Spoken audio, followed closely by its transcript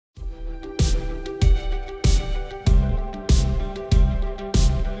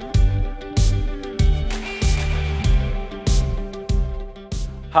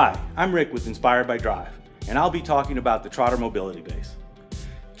Hi, I'm Rick with Inspired by Drive, and I'll be talking about the Trotter mobility base.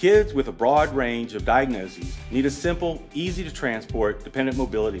 Kids with a broad range of diagnoses need a simple, easy to transport dependent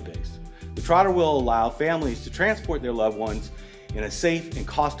mobility base. The Trotter will allow families to transport their loved ones in a safe and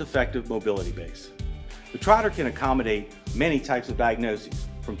cost-effective mobility base. The Trotter can accommodate many types of diagnoses,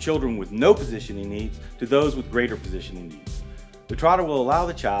 from children with no positioning needs to those with greater positioning needs. The Trotter will allow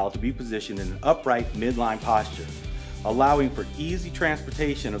the child to be positioned in an upright midline posture, allowing for easy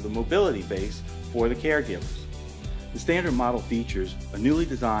transportation of the mobility base for the caregivers. The standard model features a newly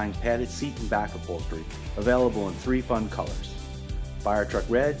designed padded seat and back upholstery available in 3 fun colors: Fire Truck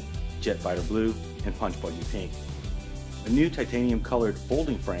Red, Jet Fighter Blue, and Punch Buggy Pink. A new titanium colored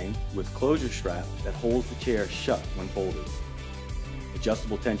folding frame with closure strap that holds the chair shut when folded.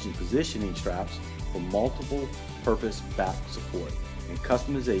 Adjustable tension positioning straps for multiple purpose back support and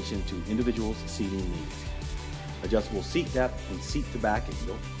customization to individuals' seating needs. Adjustable seat depth and seat to back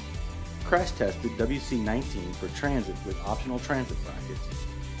angle. Crash tested WC-19 for transit with optional transit brackets.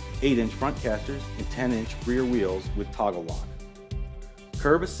 8-inch front casters and 10-inch rear wheels with toggle lock.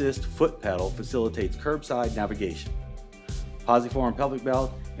 Curb assist foot pedal facilitates curbside navigation. Posiform pelvic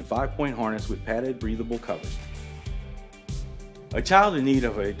belt and 5-point harness with padded breathable covers. A child in need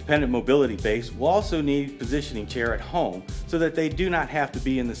of a dependent mobility base will also need a positioning chair at home so that they do not have to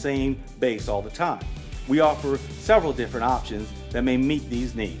be in the same base all the time. We offer several different options that may meet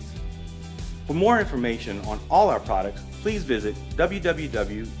these needs. For more information on all our products, please visit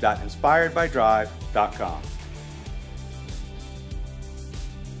www.inspiredbydrive.com.